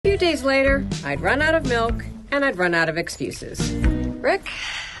A few days later, I'd run out of milk, and I'd run out of excuses. Rick,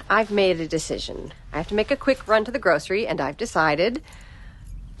 I've made a decision. I have to make a quick run to the grocery, and I've decided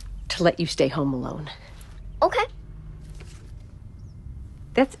to let you stay home alone. Okay.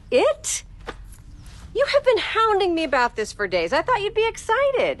 That's it? You have been hounding me about this for days. I thought you'd be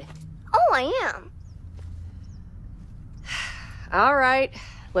excited. Oh, I am. All right.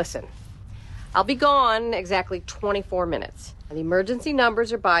 Listen, I'll be gone exactly 24 minutes. And the emergency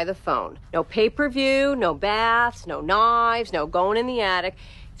numbers are by the phone. No pay-per-view, no baths, no knives, no going in the attic.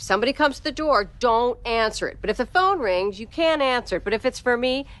 If somebody comes to the door, don't answer it. But if the phone rings, you can answer it. But if it's for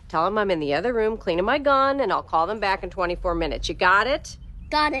me, tell them I'm in the other room cleaning my gun, and I'll call them back in 24 minutes. You got it?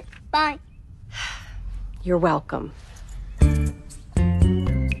 Got it. Bye. You're welcome.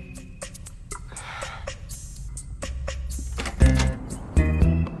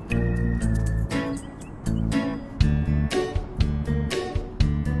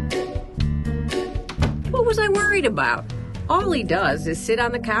 What was I worried about? All he does is sit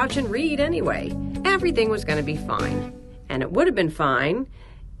on the couch and read anyway. Everything was going to be fine. And it would have been fine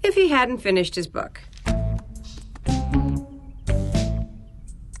if he hadn't finished his book.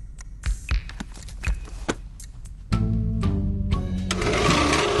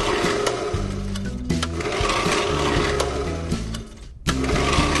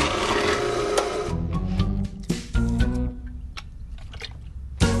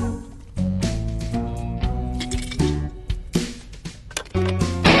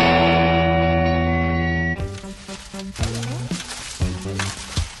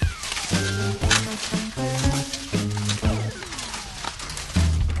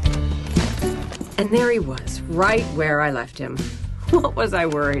 And there he was, right where I left him. What was I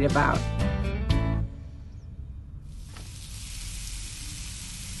worried about?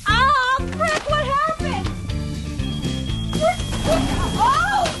 Oh, Frick, what happened?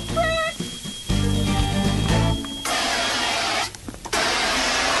 Oh, Frick!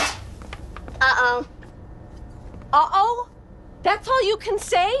 Uh-oh. Uh-oh? That's all you can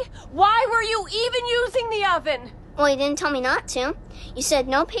say? Why were you even using the oven? Well, you didn't tell me not to. You said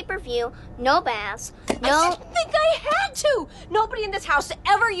no pay-per-view, no baths, no... I didn't think I had to. Nobody in this house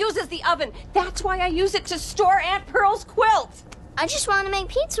ever uses the oven. That's why I use it to store Aunt Pearl's quilt. I just want to make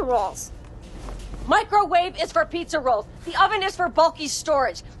pizza rolls. Microwave is for pizza rolls. The oven is for bulky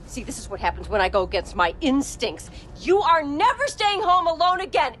storage. See, this is what happens when I go against my instincts. You are never staying home alone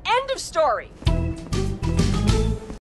again. End of story.